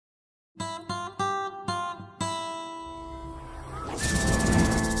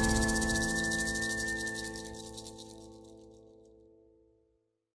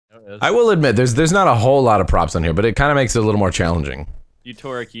I will admit, there's not a whole lot of props on here, but it kind of makes it a little more challenging. You,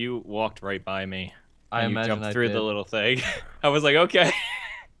 Torek, you walked right by me. I you imagine jumped through the little thing. I was like, okay.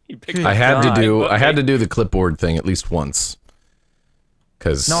 You picked I had to do the clipboard thing at least once.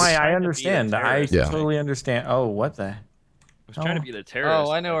 Cause no, I understand. I Yeah. totally understand. Oh, what the? I was trying to be the terrorist.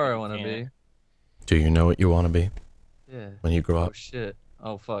 Oh, I know where I want to be. Do you know what you want to be? Yeah. When you grow Oh up? shit.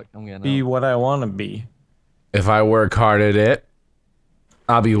 Oh fuck. I'm gonna Be what I want to be. If I work hard at it,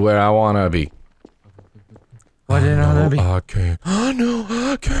 I'll be where I want to be. What did I want to be? I can. I know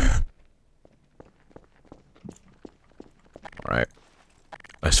I can. Alright.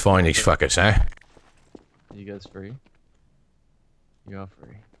 Let's find these fuckers, eh? You guys free? You are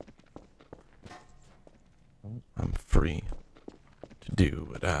free. I'm free to do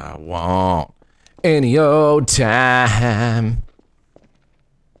what I want any old time.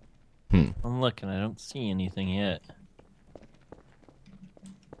 I'm looking. I don't see anything yet.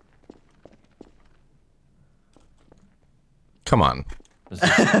 Come on. This is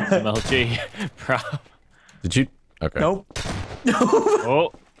MLG prop. Did you? Okay. Nope.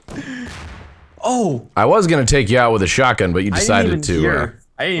 Oh. Oh. I was gonna take you out with a shotgun, but you decided to.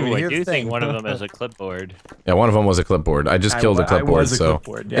 I didn't even Ooh, hear I do the thing. think one of them is a clipboard. Yeah, one of them was a clipboard. I just killed a clipboard, was a so.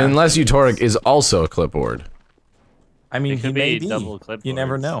 clipboard, yeah. Unless you Torek is also a clipboard. I mean, It he could may be be. double You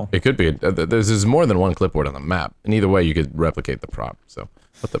never clipboards. know. It could be. There's more than one clipboard on the map, and either way, you could replicate the prop. So,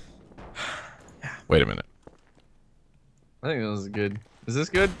 what the? Wait a minute. I think this is good. Is this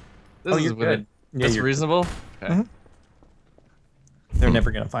good? This Oh, is you're good. Yeah, That's you're reasonable. Okay. Mhm. They're never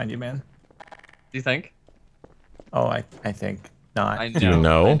gonna find you, man. Do you think? Oh, I think not. I know. Do you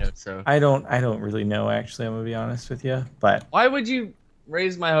know? I know so. I don't really know, actually. I'm gonna be honest with you, but Why would you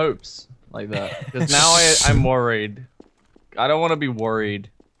raise my hopes like that? Because now I'm worried. I don't want to be worried.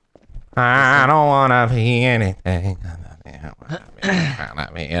 I don't wanna be anything. I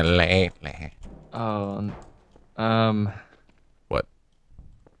wanna be lately. Oh, What?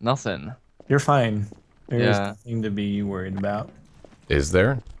 nothing. you're fine. There's Yeah. nothing to be worried about. Is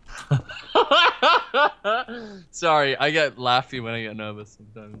there? Sorry, I get laughy when I get nervous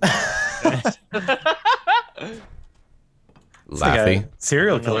sometimes. It's like a Laughy.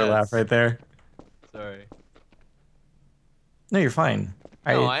 serial killer Yes. laugh right there. Sorry. No, you're fine.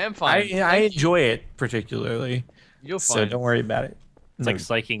 No, I am fine. I Thank you. enjoy it particularly, You're so fine. don't worry about it. It's like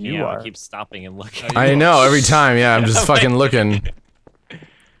psyching me you out. are. I keep stopping and looking. I know, every time, yeah, I'm just fucking looking.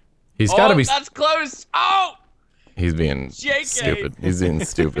 He's gotta be. That's close. Oh! He's being JK. stupid. He's being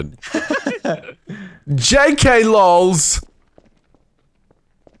stupid. JK lols!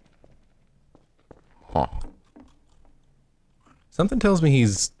 Huh. Something tells me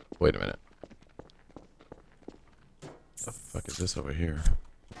he's. Wait a minute. The fuck is this over here?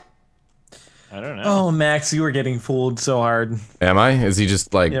 I don't know. Oh, Max, you were getting fooled so hard. Am I? Is he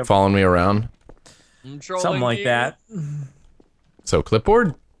just like Yep. following me around? I'm trolling Something like you. that. So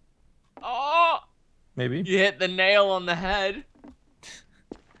clipboard? Oh! Maybe. You hit the nail on the head.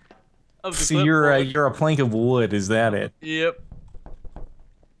 Of the So you're clipboard. a plank of wood, is that it? Yep.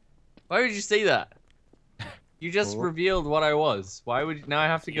 Why would you say that? You just revealed what I was. Why would now I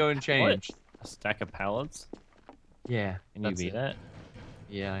have to go and change? A stack of pallets? Yeah. Can you be that?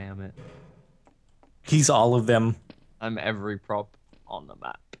 Yeah, I am it. He's all of them. I'm every prop on the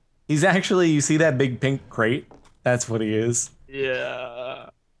map. He's actually, you see that big pink crate? That's what he is. Yeah.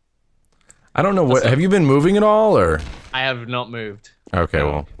 I don't know what. Have you been moving at all, or? I have not moved. Okay,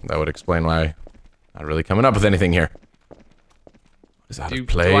 well, that would explain why I'm not really coming up with anything here. It's out of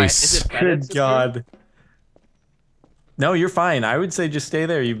place. Is it better Good to God. No, you're fine. I would say just stay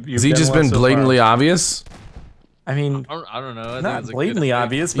there. You've Has he done just well been so blatantly far. obvious? I mean, I don't know. I think not it's a good blatantly thing.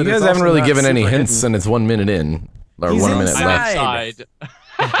 obvious, You but guys it's haven't also really not given any super hints, hidden. and it's 1 minute in. Or He's 1 minute inside. left.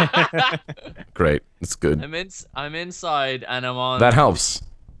 I'm inside. Great, it's good. I'm inside, and I'm on. That helps.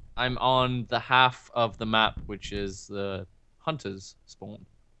 I'm on the half of the map, which is the hunters spawn.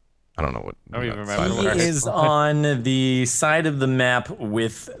 I don't know what. I don't even side remember of where it He is. is on the side of the map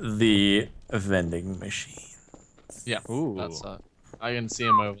with the vending machine. Yeah. Ooh. That's I can see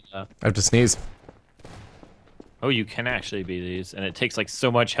him over there. I have to sneeze. Oh, you can actually be these, and it takes like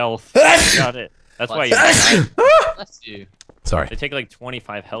so much health. Got it. That's why you. Bless you. Sorry. They take like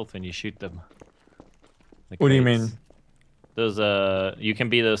 25 health when you shoot them. The What do you crates. mean? Those you can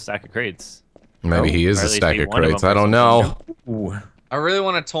be those stack of crates. Maybe he is Or a at least stack be of one of crates. them I or don't know. Ooh. I really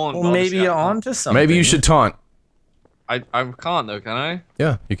want to taunt. Well, but maybe obviously you're I can't. onto something. Maybe you should taunt. I can't though, can I?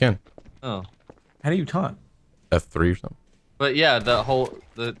 Yeah, you can. Oh. How do you taunt? F3 or something. But yeah, the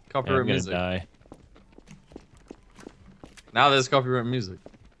Yeah, I'm copyright gonna music. die. Now there's copyright music.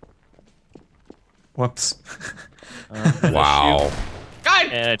 Whoops. Wow. God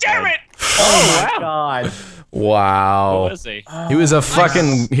Yeah, damn it! Oh my god. Wow. What was he? He was a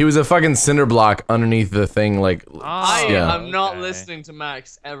fucking cinder block underneath the thing, like. I Yeah. am not Okay. listening to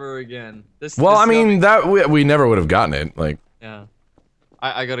Max ever again. Well, I this mean that we never would have gotten it. Like. yeah.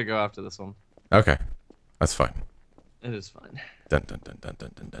 I gotta go after this one. Okay, that's fine. It is fine. I'm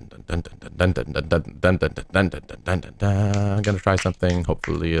gonna try something.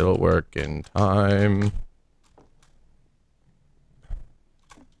 Hopefully, it'll work in time.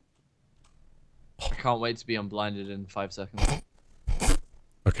 I can't wait to be unblinded in 5 seconds.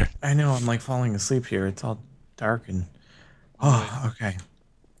 Okay. I know, I'm like falling asleep here. It's all dark and... Oh, okay.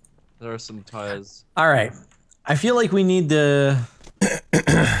 There are some tires. Alright. I feel like we need to...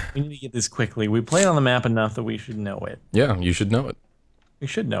 we need to get this quickly. We played on the map enough that we should know it. Yeah, you should know it. We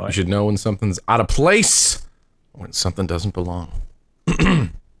should know You it. should know when something's out of place, or when something doesn't belong.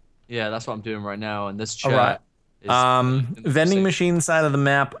 Yeah, that's what I'm doing right now, and this chat Alright. is... Vending machine side of the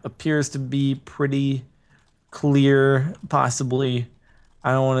map appears to be pretty clear, possibly.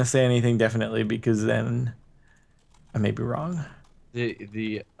 I don't want to say anything definitely because then I may be wrong.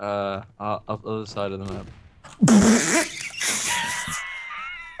 The other side of the map.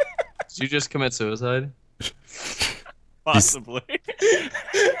 Did you just commit suicide? Possibly.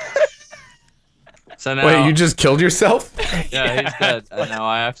 So now, Wait, you just killed yourself? yeah, he's dead, and now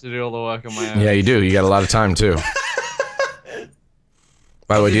I have to do all the work on my own. Yeah, you do. You got a lot of time too.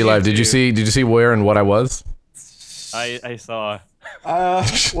 By the way, did you D-Live, did you do? see where and what I was? I saw.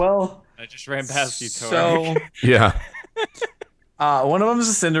 Well, I just ran past you, Tor. so Yeah. one of them is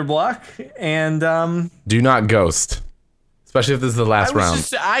a cinder block, and Do not ghost, especially if this is the last round.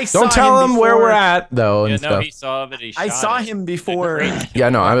 I saw Don't tell him where before- we're at though Yeah, and no, stuff. he saw, but he shot I saw it. him before. Yeah,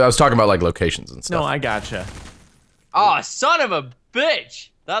 no, I was talking about like locations and stuff. No, I gotcha. Oh, son of a bitch!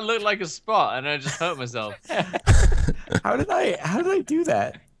 That looked like a spot, and I just hurt myself. How did I do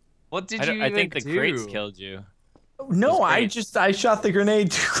that? What did I, you don't- I even think the do? crates killed you. No, great. I shot the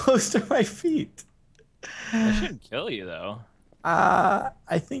grenade too close to my feet. That shouldn't kill you though. I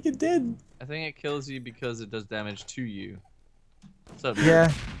think it did. I think it kills you because it does damage to you. What's up?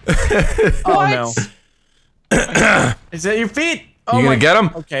 Yeah. Oh no. Is that your feet? Oh You gonna my- get him?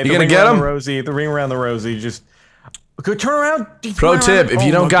 Okay. You the gonna ring get around him? The Rosie, the ring around the Rosie. Just go turn around. Pro Turn tip: around. if you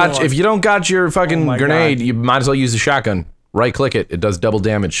Oh don't my got God. if you don't got your fucking Oh my grenade, God. you might as well use the shotgun. Right click it; it does double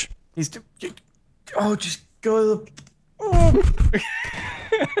damage. He's oh, just go to the. Oh.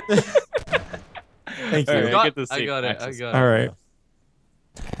 Thank you. Alright, get the I safe got it. I access. got it. All right.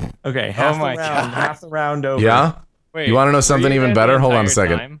 Okay, half my the round, God. half the round over. Yeah. Wait, You wanna know were something you even there the better? Hold on a entire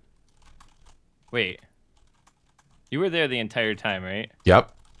second. time? Wait. You were there the entire time, right?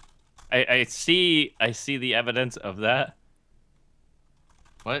 Yep. I see the evidence of that.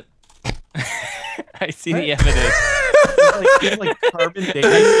 What? I see the evidence. like carbon I dating.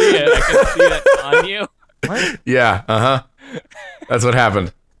 see it. I can see it on you. What? Yeah. That's what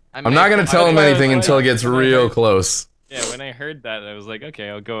happened. I'm not gonna tell him I- anything I- until it gets I- real close. Yeah, when I heard that, I was like, okay,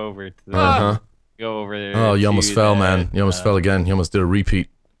 I'll go over to the, Uh huh. go over there. Oh, you to almost fell, man. You almost uh, fell again. You almost did a repeat.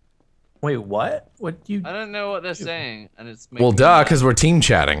 Wait, what? What you? I don't know what they're saying, and it's making Well, me duh, mad. because we're team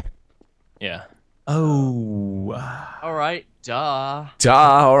chatting. Yeah. Oh. All right, duh. Duh.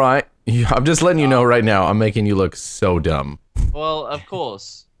 All right. I'm just letting you know right now. I'm making you look so dumb. Well, of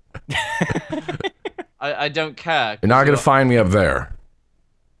course. I don't care. You're not gonna find me up there.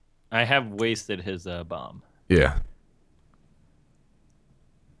 I have wasted his bomb. Yeah.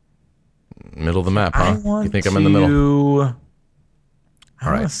 Middle of the map, I huh? want You think I'm in the middle? I want to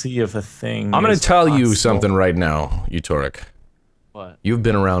Alright. see if a thing. I'm gonna is tell you possible. something right now, Utoric. What? You've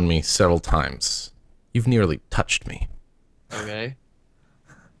been around me several times. You've nearly touched me. Okay.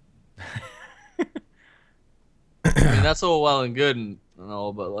 I mean, that's all well and good and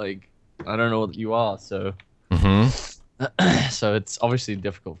all, but like, I don't know what you are, so so it's obviously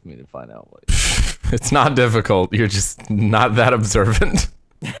difficult for me to find out what. It's not difficult. You're just not that observant.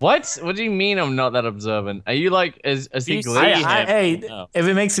 What? What do you mean I'm not that observant? Are you like, is he You glitched? see- Hey, No. if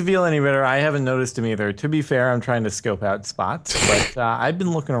it makes you feel any better, I haven't noticed him either. To be fair, I'm trying to scope out spots, but I've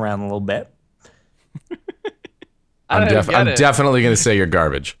been looking around a little bit. I don't get I'm it. definitely gonna say you're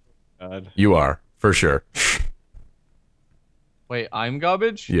garbage. God. You are, for sure. Wait, I'm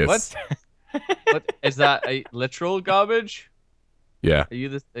garbage? Yes. What? What is that? A literal garbage? Yeah. Are you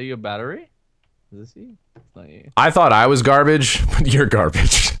this? Are you a battery? Is this you? It's not you. I thought I was garbage, but you're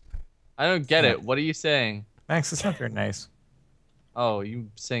garbage. I don't get it. What are you saying? Max, it's not very nice. Oh, you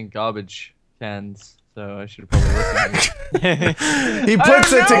saying garbage cans? So I should have probably listened. He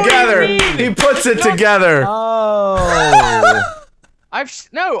puts it know what together. you mean. He puts it together. Oh. I've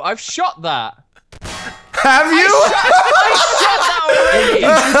shot that. Have you?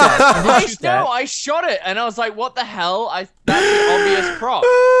 I shot it, and I was like, "What the hell?" That's an obvious prop.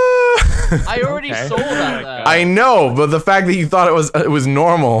 I already saw that there. I know, but the fact that you thought it was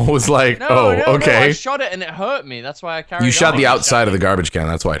normal was like, No, okay. No, I shot it and it hurt me. That's why I carried. You shot on. the outside of the garbage can.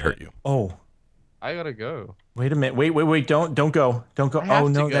 That's why it hurt you. Oh. I gotta go. Wait a minute. Wait. Don't go. Don't go. I have Oh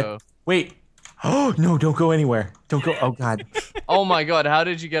no. to go. Wait. Oh no! Don't go anywhere. Don't go. Oh god. Oh my god! How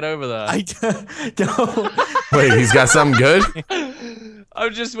did you get over there? I don't. Wait, he's got something good?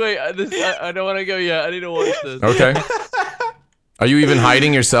 I'm just wait. I don't want to go yet. I need to watch this. Okay. Are you even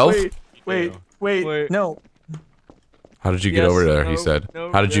hiding yourself? Wait. No. How did you get over there? He said.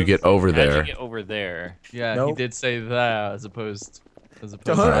 How did you get over there? How did you get over there? Yeah, Nope. he did say there as opposed.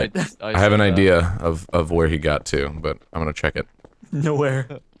 Don't. All right. I have an idea of where he got to, but I'm gonna check it. Nowhere.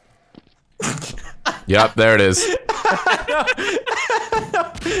 Yep, there it is.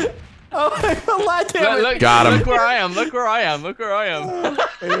 Oh my god! Damn it. Look, Got him. Look where I am. Look where I am. Look where I am.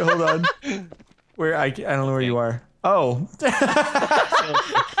 Wait, hold on. Where I don't know where you are. Oh.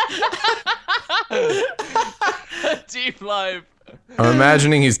 Deep life. I'm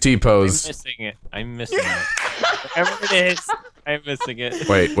imagining he's I'm T-posed. missing it. I'm missing it. Wherever it is, I'm missing it.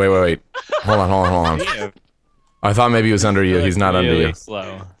 Wait. Hold on. Damn, I thought maybe he was under you. He's not under really you.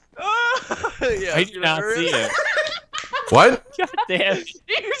 slow. Yeah, I do not see it. What? God damn.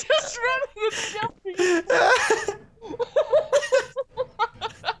 You just running and jumping.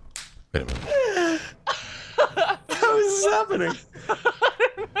 Wait a minute. How is this happening?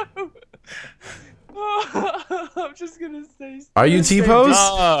 I'm just gonna say. Are you T-posed?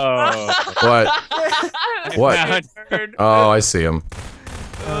 Oh. What? What? Found- Oh, I see him.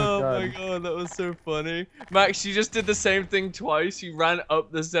 Oh my god, that was so funny. Max, you just did the same thing twice. You ran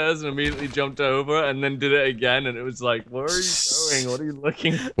up the stairs and immediately jumped over and then did it again, and it was like, where are you going? What are you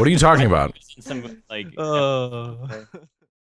looking for? What are you talking about? Some, like, Oh.